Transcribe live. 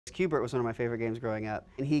Q*bert was one of my favorite games growing up,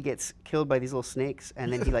 and he gets killed by these little snakes,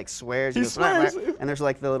 and then he like swears. He goes, swears. And there's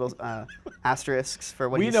like the little asterisks for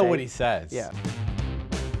what we he know says. what he says. Yeah.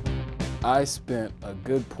 I spent a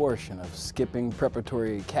good portion of skipping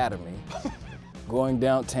preparatory academy, going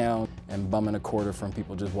downtown and bumming a quarter from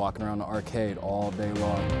people just walking around the arcade all day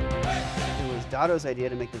long. It was Dotto's idea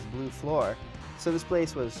to make this blue floor, so this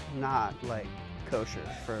place was not like kosher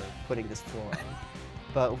for putting this floor on.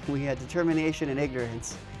 But we had determination and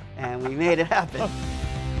ignorance, and we made it happen.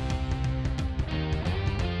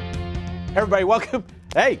 Everybody, welcome.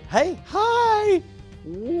 Hey, hi.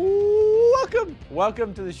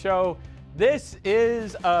 Welcome to the show. This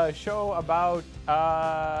is a show about,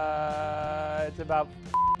 it's about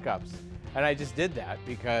ups. And I just did that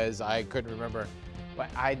because I couldn't remember, but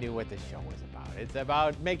I knew what the show was about. It's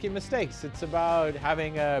about making mistakes. It's about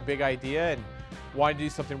having a big idea and wanting to do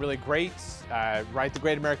something really great, write the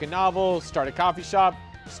great American novel, start a coffee shop,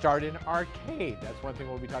 start an arcade. That's one thing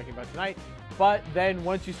we'll be talking about tonight. But then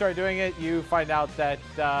once you start doing it, you find out that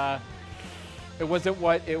it wasn't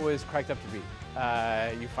what it was cracked up to be.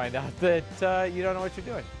 You find out that you don't know what you're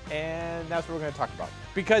doing. And that's what we're going to talk about.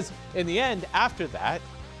 Because in the end, after that,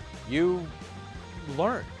 you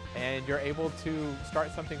learn and you're able to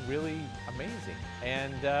start something really amazing.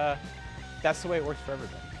 And that's the way it works for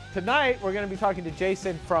everybody. Tonight, we're going to be talking to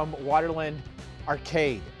Jason from Waterland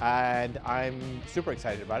Arcade. And I'm super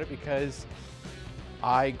excited about it because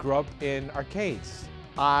I grew up in arcades.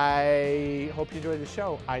 I hope you enjoy the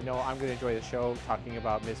show. I know I'm going to enjoy the show talking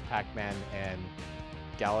about Miss Pac-Man and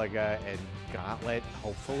Galaga and Gauntlet,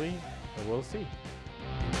 hopefully, but we'll see.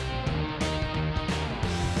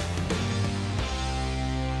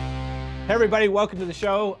 Hey everybody, welcome to the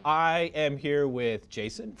show. I am here with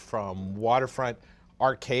Jason from Waterfront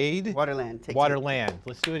Arcade. Waterland. Waterland.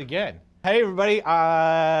 Let's do it again. Hey everybody,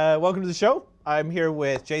 welcome to the show. I'm here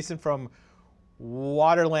with Jason from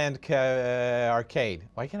Waterland Arcade.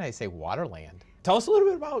 Why can't I say Waterland? Tell us a little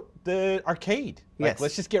bit about the arcade. Yes.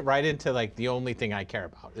 Let's just get right into like the only thing I care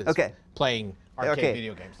about is playing arcade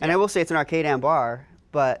video games. And I will say it's an arcade and bar,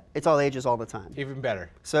 but it's all ages all the time. Even better.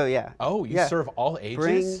 So yeah. Oh, you serve all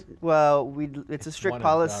ages? It's a strict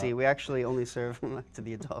policy. We actually only serve to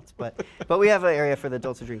the adults, but we have an area for the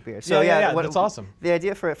adults to drink beer. So yeah, that's awesome. The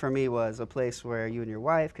idea for it for me was a place where you and your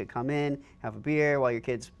wife could come in, have a beer while your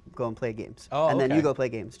kids go and play games. Oh, and then you go play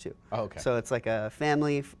games too. Oh, okay. So it's like a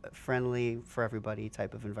family friendly for everybody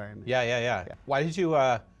type of environment. Yeah. Why did you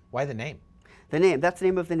why the name? That's the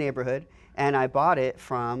name of the neighborhood. And I bought it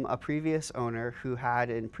from a previous owner who had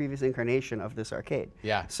a previous incarnation of this arcade.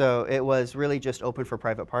 Yeah. So it was really just open for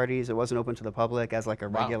private parties. It wasn't open to the public as like a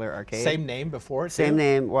regular arcade. Same name before? Same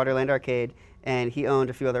name, Waterland Arcade. And he owned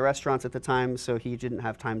a few other restaurants at the time, so he didn't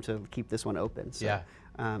have time to keep this one open. So, yeah.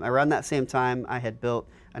 Around that same time, I had built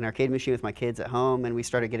an arcade machine with my kids at home, and we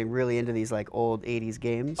started getting really into these like old 80s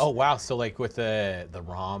games. Oh wow! So like with the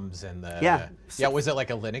ROMs and the yeah. Was it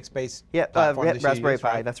like a Linux-based? Yeah, Raspberry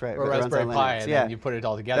Pi. Right? That's right. Or Raspberry Pi, and then you put it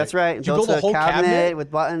all together. That's right. Did you build a whole cabinet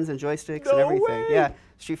with buttons and joysticks and everything. Way. Yeah.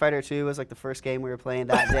 Street Fighter 2 was like the first game we were playing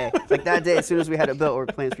that day. Like that day, as soon as we had it built, we were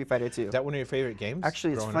playing Street Fighter 2. Is that one of your favorite games?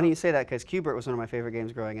 Actually, it's funny you say that because Q*bert was one of my favorite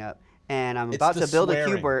games growing up, and I'm about to build a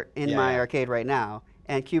Q*bert in my arcade right now.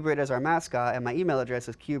 And Q*bert is our mascot, and my email address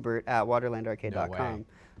is qbert@waterlandarcade.com. No.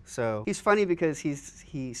 So he's funny because it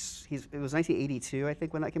was 1982, I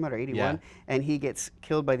think, when that came out, or 81, and he gets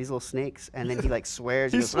killed by these little snakes, and then he like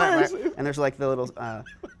swears. He goes, swears. And there's like the little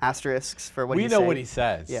asterisks for what he says. We know what he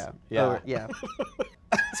says. Yeah.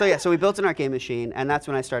 So we built an arcade machine, and that's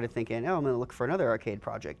when I started thinking, oh, I'm going to look for another arcade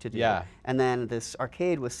project to do. Yeah. And then this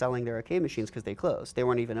arcade was selling their arcade machines because they closed. They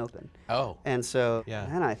weren't even open. Oh. And so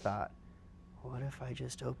then I thought, what if I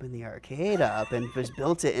just opened the arcade up and just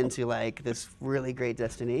built it into like this really great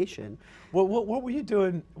destination? Well, what were you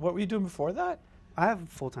doing? What were you doing before that? I have a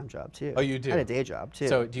full-time job too. Oh, you do? I had a day job too.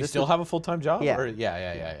 So do you still have a full-time job? Yeah. Or,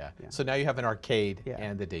 yeah. So now you have an arcade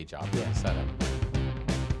and the day job set up.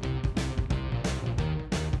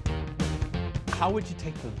 How would you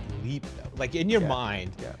take the leap though? Like in your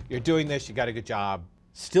mind, you're doing this, you got a good job.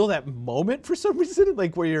 Still that moment for some reason,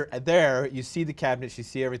 like where you're there, you see the cabinets, you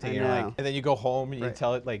see everything, you're like, and then you go home and you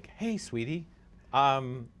tell it like, hey, sweetie,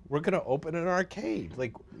 we're gonna open an arcade.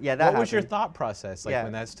 Like, what was your thought process like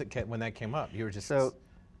when that came up? You were just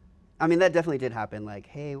I mean, that definitely did happen. Like,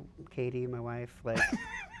 hey, Katie, my wife, like,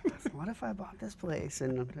 what if I bought this place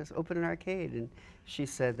and just open an arcade? And she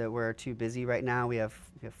said that we're too busy right now. We have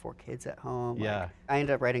 4 kids at home. Yeah. Like, I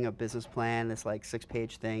ended up writing a business plan, this like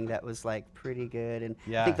 6-page thing that was like pretty good. And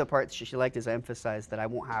Yeah. I think the part she liked is I emphasized that I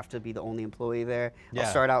won't have to be the only employee there. Yeah. I'll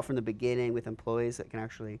start out from the beginning with employees that can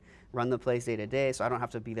actually run the place day to day, so I don't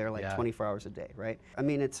have to be there like 24 hours a day, right? I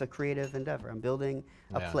mean, it's a creative endeavor. I'm building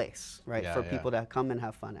a place, right, for people to come and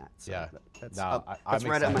have fun at. So that's, that's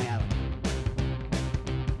right up my alley.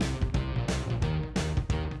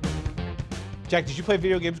 Jack, did you play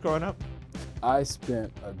video games growing up? I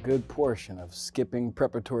spent a good portion of skipping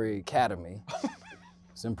preparatory academy.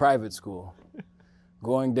 It's in private school,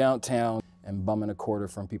 going downtown and bumming a quarter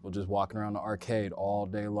from people just walking around the arcade all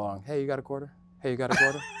day long. Hey, you got a quarter? Hey, you got a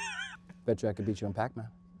quarter? Bet you I could beat you in Pac-Man.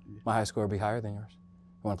 My high score would be higher than yours.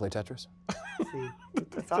 You want to play Tetris? See,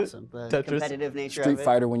 that's awesome. The Tetris. competitive nature Street of it.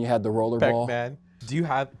 Fighter when you had the rollerball. Pac-Man. Do you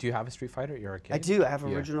have a Street Fighter at your arcade? I do. I have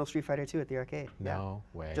original Street Fighter 2 at the arcade. No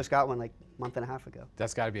way. Just got one like a month and a half ago.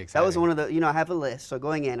 That's got to be exciting. That was one of the, I have a list. So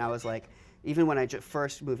going in, I was like, even when I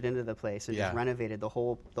first moved into the place and just renovated the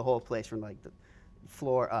whole place from like the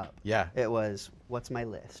floor up. Yeah. It was, what's my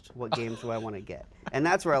list? What games do I want to get? And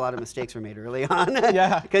that's where a lot of mistakes were made early on.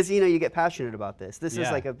 Yeah. Because you get passionate about this. This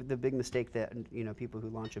is like the big mistake that people who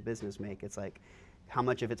launch a business make. It's like, how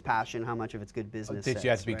much of it's passion, how much of it's good business sense, you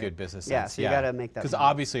have to be right? good business sense. Yeah, so you got to make that. Because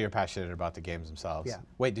obviously you're passionate about the games themselves. Yeah.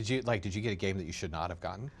 Wait, did you get a game that you should not have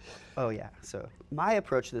gotten? Oh yeah. So my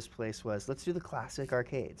approach to this place was, let's do the classic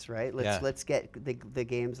arcades, right? Let's get the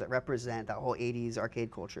games that represent that whole '80s arcade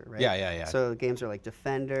culture, right? Yeah. So games are like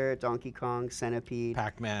Defender, Donkey Kong, Centipede,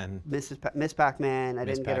 Pac-Man. Miss Pac-Man. I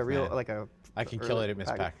didn't get a real Pac-Man. I can kill it at Miss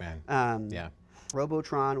Pac-Man. Yeah.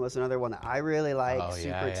 Robotron was another one that I really liked,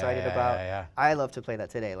 super excited about. Yeah. I love to play that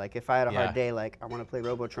today. Like if I had a hard day, like I want to play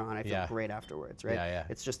Robotron, I feel great afterwards, right? Yeah.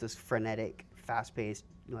 It's just this frenetic, fast-paced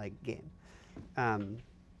like game.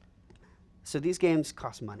 So these games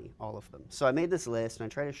cost money, all of them. So I made this list and I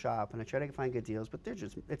try to shop and I try to find good deals, but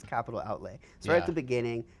it's capital outlay. So right at the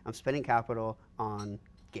beginning, I'm spending capital on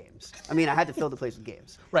games. I mean, I had to fill the place with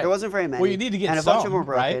games. Right. There wasn't very many. Well, you need to get and a some, bunch of them were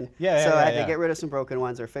broken. Right? So I had to get rid of some broken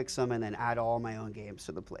ones or fix them and then add all my own games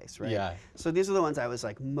to the place, right? Yeah. So these are the ones I was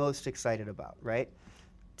like most excited about, right?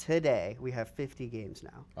 Today, we have 50 games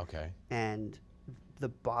now. Okay. And the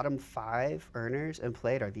bottom 5 earners and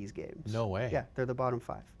played are these games. No way. Yeah, they're the bottom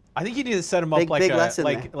 5. I think you need to set them up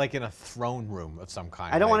like in a throne room of some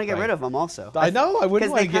kind. I don't want to get rid of them also. I know. I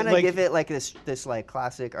wouldn't want to Because get they kind of give it like this like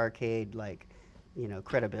classic arcade like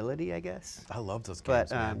credibility, I guess. I love those games,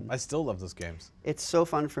 But, man. I still love those games. It's so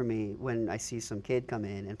fun for me when I see some kid come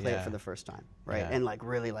in and play it for the first time, right? Yeah. And like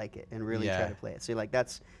really like it and really try to play it. So like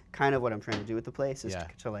that's kind of what I'm trying to do with the place is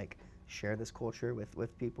to like share this culture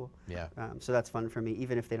with people. Yeah. So that's fun for me,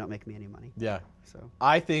 even if they don't make me any money. Yeah. So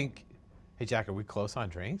I think, hey Jack, are we close on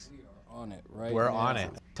drinks? We are on it right We're now. on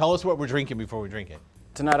it. Tell us what we're drinking before we drink it.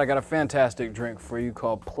 Tonight I got a fantastic drink for you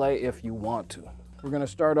called Play If You Want To. We're gonna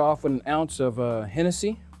start off with an ounce of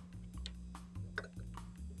Hennessy,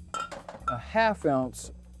 a ½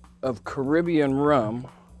 ounce of Caribbean rum,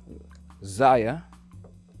 Zaya,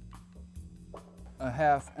 a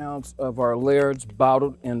 ½ ounce of our Laird's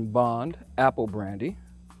Bottled in Bond apple brandy,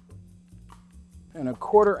 and a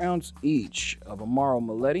 ¼ ounce each of Amaro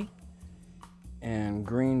Maletti and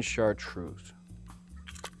green chartreuse.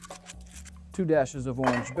 2 dashes of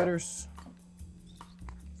orange bitters.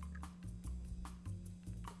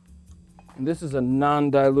 And this is a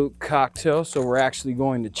non-dilute cocktail, so we're actually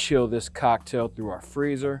going to chill this cocktail through our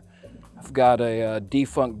freezer. I've got a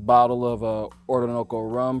defunct bottle of Orinoco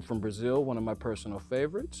rum from Brazil, one of my personal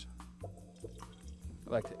favorites. I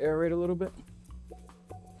like to aerate a little bit.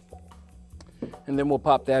 And then we'll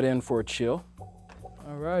pop that in for a chill.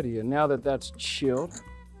 Alrighty, and now that that's chilled,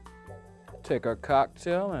 take our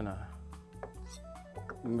cocktail and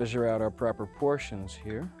measure out our proper portions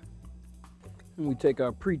here. And we take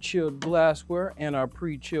our pre-chilled glassware and our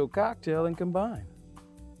pre-chilled cocktail and combine.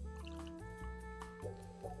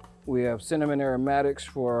 We have cinnamon aromatics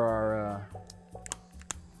for our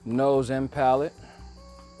nose and palate.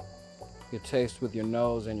 You taste with your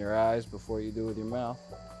nose and your eyes before you do with your mouth.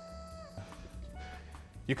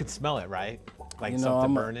 You could smell it, right? Like something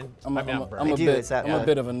something burning. I'm a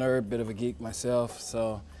bit of a nerd, bit of a geek myself,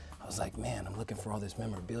 so I was like, man, I'm looking for all this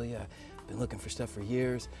memorabilia. I've been looking for stuff for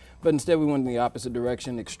years. But instead we went in the opposite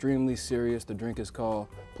direction, extremely serious. The drink is called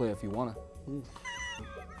Play If You Wanna.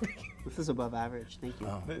 this is above average. Thank you.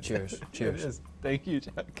 Oh, cheers, cheers. It is. Thank you,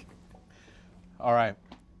 Jack. All right.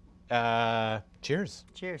 Cheers.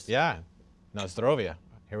 Cheers. Yeah. Na zdrowie.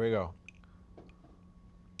 Here we go.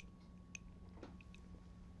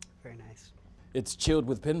 Very nice. It's chilled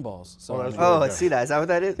with pinballs. So Oh, that's Oh, really I see that. Is that what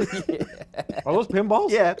that is? Are those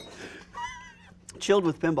pinballs? Yeah. Chilled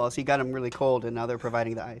with pinballs. He got them really cold, and now they're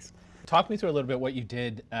providing the ice. Talk me through a little bit what you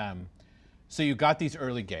did. So you got these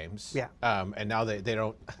early games. Yeah. And now they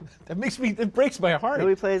don't. It breaks my heart.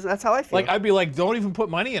 Nobody plays. That's how I feel. Like I'd be like, don't even put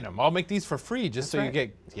money in them. I'll make these for free just so you right.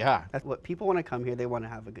 get. Yeah. That's what people want to come here. They want to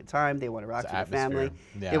have a good time. They want to rock It's with their family.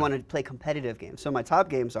 atmosphere. Yeah. They want to play competitive games. So my top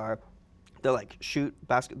games are, they're like the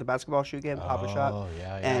basketball shoot game, Papa Shot,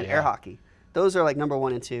 yeah, and yeah. air hockey. Those are like number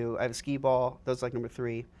 1 and 2. I have a skee ball. Those are like number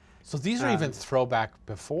 3. So these are even throwback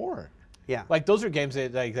before. Yeah. Like those are games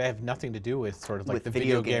that like they have nothing to do with sort of like With the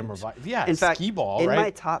video video game games. Yeah. In fact, skee ball, in right? my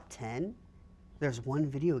top 10, there's one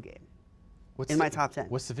video game. What's in my top 10.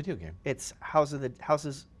 What's the video game? It's House of the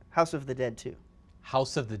Dead 2.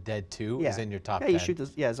 House of the Dead 2 Yeah. is in your top Yeah, 10. you shoot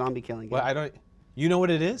this. Yeah, zombie killing game. Well, I don't. You know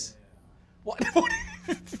what it is? What?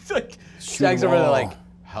 It's like Shoot Shag's 'em over there all. like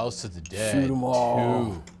House of the Dead. Shoot 'em all.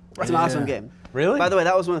 2. It's an awesome game. Really? By the way,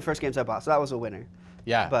 that was one of the first games I bought, so that was a winner.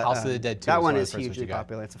 Yeah. But House of the Dead 2. that one one of is the first ones you hugely got.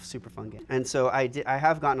 popular. It's a super fun game. And so I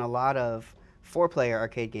have gotten a lot of 4-player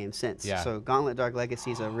arcade games since. Yeah. So Gauntlet Dark Legacy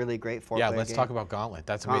is a really great 4-player game. Yeah, let's talk about Gauntlet.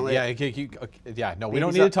 That's Gauntlet. amazing. Yeah, yeah. No, we don't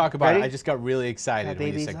Baby's need to Ug- talk about it. Ready? I just got really excited That when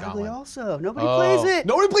you baby's said ugly Gauntlet. also. Nobody Oh. plays it.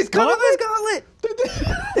 Nobody plays Nobody Gauntlet? plays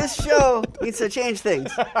Gauntlet. This show needs to change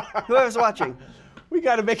things. Whoever's watching. We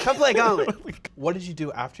got to make. Come play Gauntlet. What did you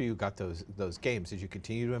do after you got those games? Did you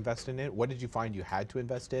continue to invest in it? What did you find you had to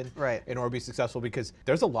invest in Right. in order to be successful? Because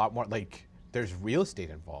there's a lot more. Like there's real estate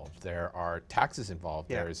involved. There are taxes involved.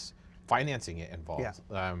 Yeah. There's financing it involved.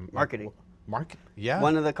 Yeah. Marketing. Yeah.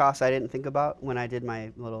 One of the costs I didn't think about when I did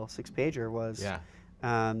my little 6-pager was Yeah.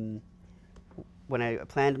 when I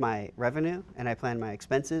planned my revenue and I planned my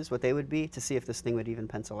expenses, what they would be to see if this thing would even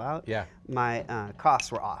pencil out. Yeah. My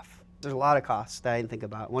costs were off. There's a lot of costs that I didn't think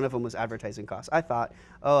about. One of them was advertising costs. I thought,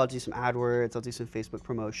 oh, I'll do some AdWords, I'll do some Facebook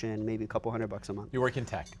promotion, maybe a couple $100 a month. You work in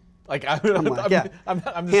tech. Like yeah. I'm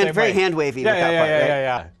the same Very way. hand wavy Yeah, with that yeah, part, yeah,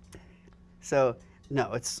 right? yeah. So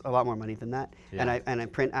no, it's a lot more money than that. Yeah. And I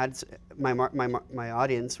print ads. My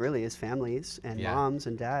audience really is families and Yeah. moms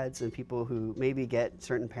and dads and people who maybe get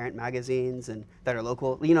certain parent magazines and that are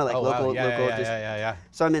local. You know, like Oh, wow. local. Yeah, local. yeah, yeah.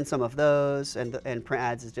 So I'm in some of those, and print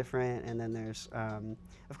ads is different. And then there's,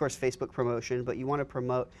 of course, Facebook promotion. But you want to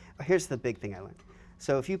promote. Here's the big thing I learned.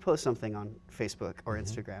 So if you post something on Facebook or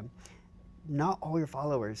Instagram, not all your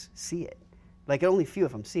followers see it. Like only a few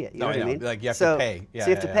of them see it. You know what I mean? Like you have So- to pay. Yeah, so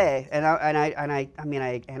you have yeah, to yeah. pay, and I mean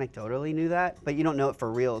I anecdotally knew that, but you don't know it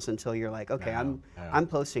for reals until you're like, okay, I know. I'm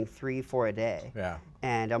posting 3-4 a day, Yeah.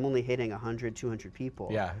 and I'm only hitting 100, 200 people.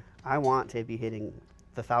 Yeah. I want to be hitting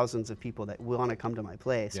the thousands of people that want to come to my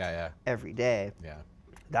place Yeah, yeah. every day. Yeah.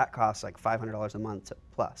 That costs like $500 a month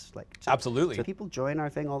plus. Like Absolutely. So people join our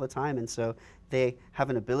thing all the time, and so they have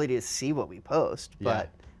an ability to see what we post, Yeah. but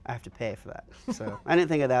I have to pay for that. So I didn't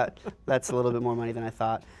think of that. That's a little bit more money than I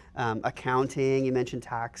thought. Accounting, you mentioned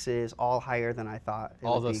taxes, all higher than I thought. it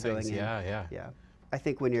All would be those things. going in. Yeah, yeah. Yeah. I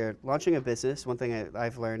think when you're launching a business, one thing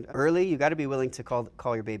I've learned early, you got to be willing to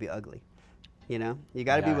call your baby ugly. You know, you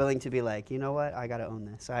got to be Yeah. willing to be like, you know what, I got to own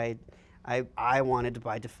this. I wanted to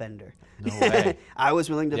buy Defender. No way. I was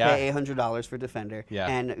willing to Yeah. pay $800 for Defender. Yeah.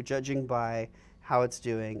 And judging by how it's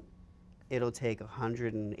doing, it'll take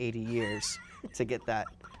 180 years to get that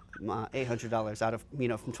 $800 out of,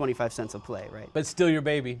 from 25 cents a play, right? But still your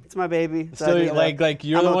baby. It's my baby. so Still, I do like that.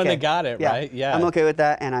 you're I'm the one okay. that got it, right? Yeah. I'm okay with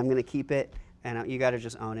that, and I'm gonna keep it. And you got to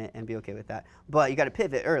just own it and be okay with that. But you got to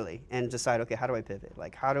pivot early and decide, okay, how do I pivot?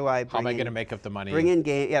 Like, how do I How am I bring going to in, make up the money? bring in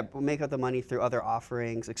game? Yeah, make up the money through other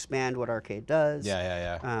offerings, expand what arcade does. Yeah,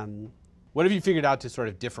 yeah, yeah. What What have you figured out to sort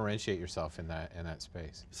of differentiate yourself in that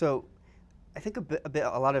space? So, I think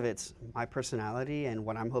a lot of it's my personality and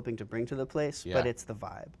what I'm hoping to bring to the place, Yeah. but it's the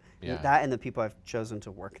vibe. Yeah. That and the people I've chosen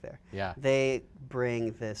to work there. Yeah. They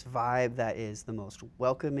bring this vibe that is the most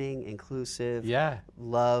welcoming, inclusive, Yeah.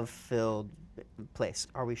 love-filled place.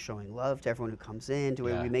 Are we showing love to everyone who comes in? Are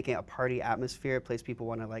Yeah. we making a party atmosphere, a place people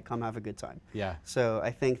want to like come have a good time? Yeah. So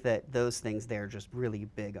I think that those things they're just really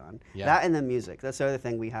big on. Yeah. That and the music. That's the other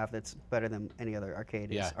thing we have that's better than any other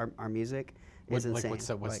arcade. Yeah. Is our music What- is like,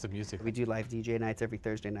 insane. what's the music We like? do live DJ nights every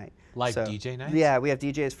Thursday night. Live DJ nights? Yeah, we have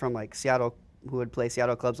DJs from like Seattle who would play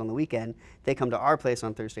Seattle clubs on the weekend. They come to our place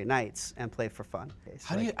on Thursday nights and play for fun.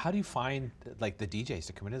 How do you find like the DJs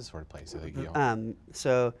to come into this sort of place? Like,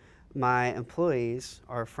 So my employees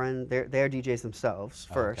are they're DJs themselves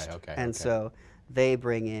first, okay, and okay. so they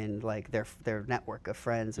bring in like their network of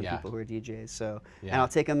friends and Yeah. people who are DJs. So Yeah. and I'll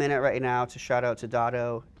take a minute right now to shout out to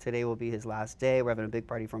Dotto. Today will be his last day. We're having a big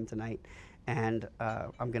party for him tonight, and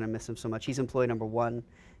I'm gonna miss him so much. He's employee number 1.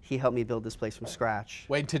 He helped me build this place from scratch.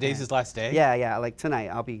 Wait, today's his last day? Yeah, yeah. Like tonight,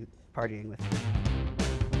 I'll be partying with him.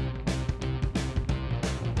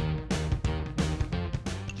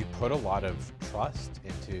 You put a lot of trust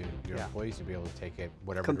into your employees to be able to take it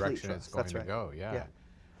whatever Complete direction trust. it's going That's to right. go. Yeah. Yeah.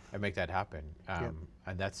 And make that happen.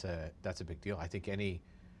 And that's a big deal. I think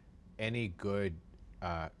any good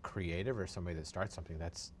creative or somebody that starts something,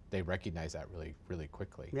 they recognize that really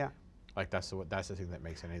quickly. Yeah. Like that's the thing that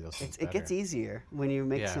makes any of those things It gets easier when you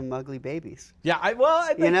make some ugly babies. Yeah, I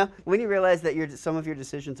think, you know, when you realize that some of your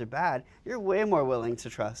decisions are bad, you're way more willing to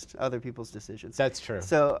trust other people's decisions. That's true.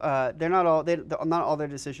 So not all their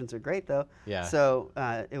decisions are great though. Yeah. So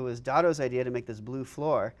it was Dado's idea to make this blue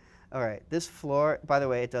floor. All right, this floor, by the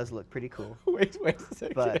way, it does look pretty cool. wait a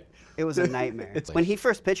second. But it was a nightmare. When he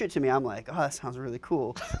first pitched it to me, I'm like, oh, that sounds really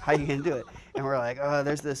cool. How are you gonna do it? And we're like, oh,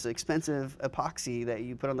 there's this expensive epoxy that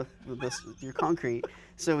you put on your concrete.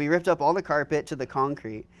 So we ripped up all the carpet to the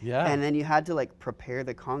concrete. Yeah. And then you had to like prepare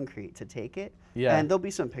the concrete to take it. Yeah. And there'll be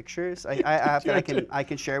some pictures I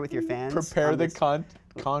can share with your fans. Prepare the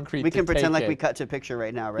concrete. We can to pretend take like we it. cut to a picture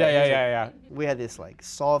right now, right? Yeah. We had this like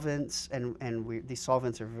solvents, and these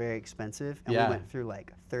solvents are very expensive, and we went through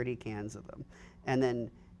like 30 cans of them, and then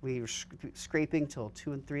we were scraping till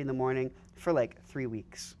 2 and 3 in the morning for like 3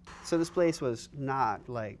 weeks. So this place was not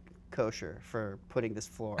like kosher for putting this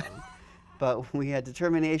floor on, but we had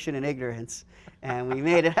determination and ignorance, and we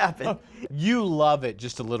made it happen. You love it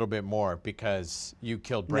just a little bit more because you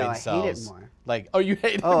killed brain cells. No, I hate it more. Like, oh, you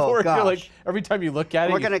hate it Oh, more? gosh. You're like, every time you look at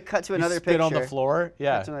it, We're gonna cut to another spit on the picture. floor.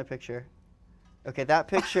 Yeah. Cut to another picture. Okay, that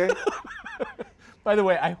picture. By the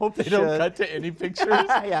way, I hope they don't cut to any pictures.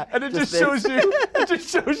 Yeah, And it just just shows you. It just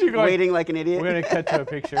shows you going. Waiting like an idiot. We're gonna cut to a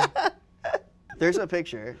picture. There's a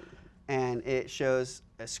picture, and it shows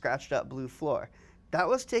a scratched up blue floor. That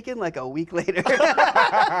was taken like a week later.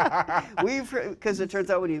 Because it turns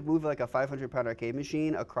out when you move like a 500-pound arcade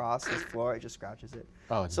machine across this floor, it just scratches it.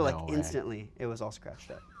 Oh, so no like way. instantly, it was all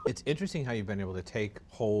scratched up. It's interesting how you've been able to take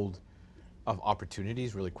hold of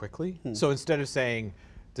opportunities really quickly. So instead of saying,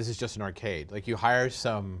 this is just an arcade, like you hire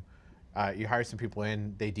some people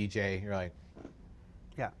in, they DJ, you're like,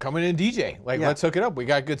 Yeah. come in and DJ, like Yeah. let's hook it up. We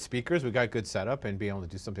got good speakers, we got good setup, and being able to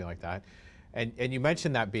do something like that. And you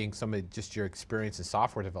mentioned that being some of just your experience in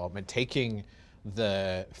software development, taking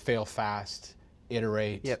the fail fast,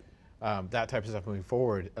 iterate, Yep. that type of stuff moving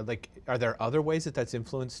forward. Like, are there other ways that that's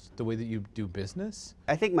influenced the way that you do business?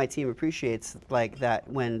 I think my team appreciates like that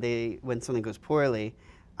when something goes poorly,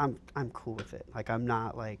 I'm cool with it. Like I'm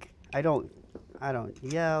not like I don't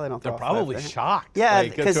yell. I don't. They're throw a probably fit. shocked. Yeah,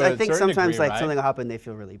 like, because to a I think certain sometimes degree, like right? something will happen, they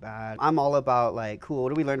feel really bad. I'm all about like, cool. What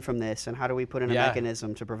do we learn from this, and how do we put in a Yeah.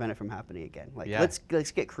 mechanism to prevent it from happening again? Like, Yeah.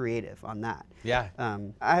 let's get creative on that. Yeah.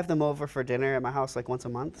 I have them over for dinner at my house like once a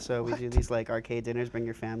month, so we do these like arcade dinners. Bring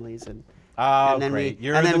your families and. Oh, and then great.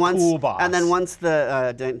 You're and then the once, cool boss. And then once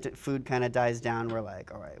the food kind of dies down, we're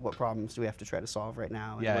like, all right, what problems do we have to try to solve right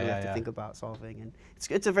now? And Yeah, what do we yeah, have to yeah. think about solving? And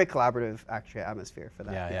it's a very collaborative actually atmosphere for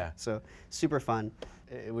that. Yeah, yeah. So super fun.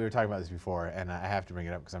 We were talking about this before, and I have to bring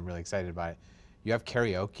it up because I'm really excited about it. You have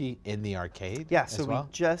karaoke in the arcade Yeah, as so well?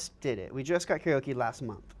 we just did it. We just got karaoke last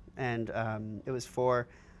month, and it was for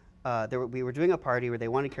we were doing a party where they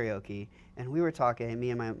wanted karaoke, and we were talking,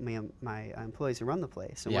 me and my employees who run the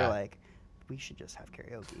place, and Yeah. we're like, we should just have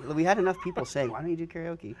karaoke. We had enough people saying, why don't you do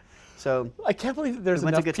karaoke? So I can't believe that there's We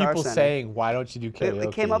went to enough Guitar people Center. saying, why don't you do karaoke?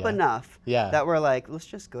 it came up Yeah. enough Yeah. that we're like, let's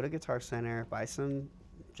just go to Guitar Center, buy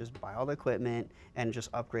all the equipment, and just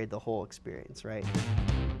upgrade the whole experience, right?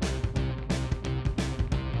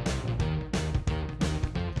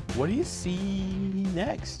 What do you see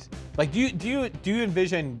next? Like, do you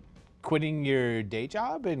envision quitting your day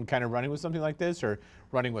job and kind of running with something like this, or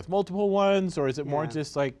running with multiple ones, or is it more Yeah.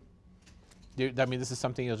 just like, I mean, this is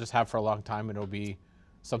something you'll just have for a long time, and it'll be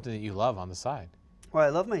something that you love on the side? Well, I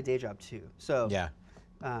love my day job too, so Yeah.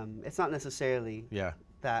 it's not necessarily Yeah.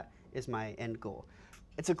 that is my end goal.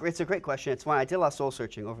 It's a great question. It's why I did a lot of soul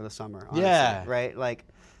searching over the summer. Honestly, Yeah. Right. Like,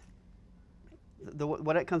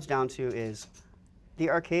 what it comes down to is, the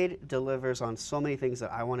arcade delivers on so many things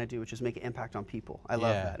that I want to do, which is make an impact on people. I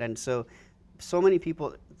love Yeah. that, and so many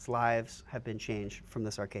people's lives have been changed from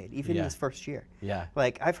this arcade, even in Yeah. this first year. Yeah.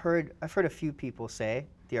 Like I've heard a few people say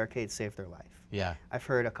the arcade saved their life. Yeah. I've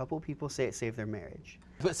heard a couple people say it saved their marriage.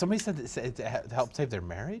 But somebody said that it helped save their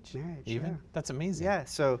marriage? Marriage, Even? yeah. That's amazing. Yeah.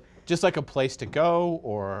 So Just like a place to go,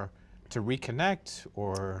 or to reconnect,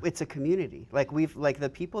 or... it's a community. Like the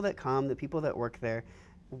people that come, the people that work there,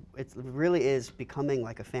 it really is becoming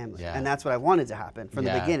like a family, Yeah. and that's what I wanted to happen from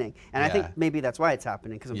the Yeah. beginning. And I think Yeah. maybe that's why it's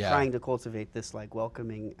happening, because I'm Yeah. trying to cultivate this like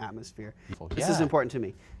welcoming atmosphere. This Yeah. is important to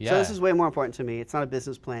me. Yeah. So this is way more important to me. It's not a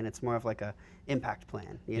business plan. It's more of like a impact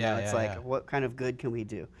plan. You know, Yeah, it's yeah, like yeah. what kind of good can we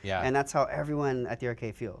do? Yeah. And that's how everyone at the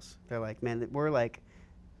arcade feels. They're like, man, we're like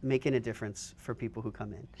making a difference for people who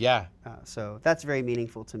come in. Yeah. So that's very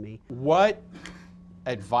meaningful to me. What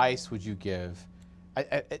advice would you give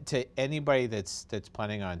to anybody that's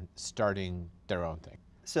planning on starting their own thing?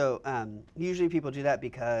 So usually people do that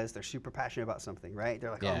because they're super passionate about something, right?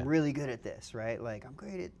 They're like, oh, Yeah. I'm really good at this, right? Like, I'm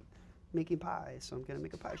great at making pies, so I'm gonna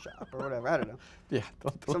make a pie shop or whatever. I don't know. Yeah.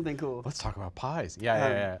 Something cool. Let's talk about pies.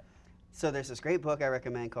 Yeah. So there's this great book I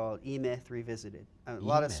recommend called E-Myth Revisited. A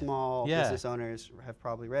lot of E-Myth. small Yeah. business owners have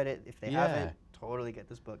probably read it. If they Yeah. haven't, totally get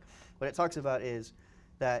this book. What it talks about is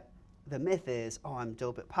that the myth is, oh, I'm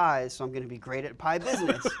dope at pies, so I'm going to be great at pie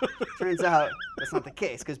business. Turns out that's not the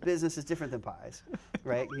case, because business is different than pies,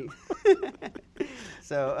 right?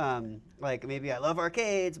 So, like, maybe I love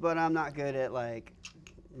arcades, but I'm not good at, like,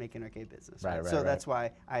 making arcade business. Right, So right. that's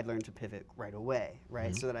why I learned to pivot right away,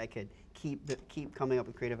 right? So that I could keep coming up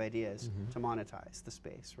with creative ideas to monetize the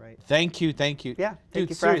space, right? Thank you. Yeah, thank Dude,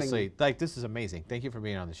 you for having seriously, me. like, this is amazing. Thank you for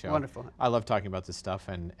being on the show. Wonderful. I love talking about this stuff,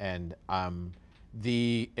 and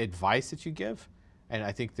the advice that you give, and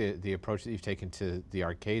I think the approach that you've taken to the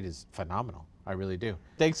arcade is phenomenal. I really do.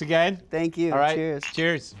 Thanks again. Thank you. All right. Cheers.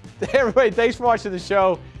 Cheers. Everybody, thanks for watching the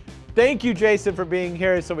show. Thank you, Jason, for being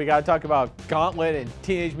here. So we got to talk about Gauntlet and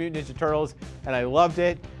Teenage Mutant Ninja Turtles, and I loved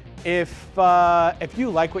it. If you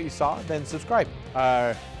like what you saw, then subscribe.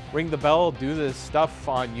 Ring the bell, do this stuff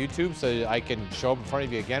on YouTube so that I can show up in front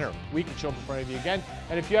of you again, or we can show up in front of you again.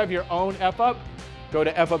 And if you have your own F-Up, go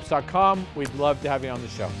to fups.com. We'd love to have you on the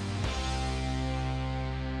show.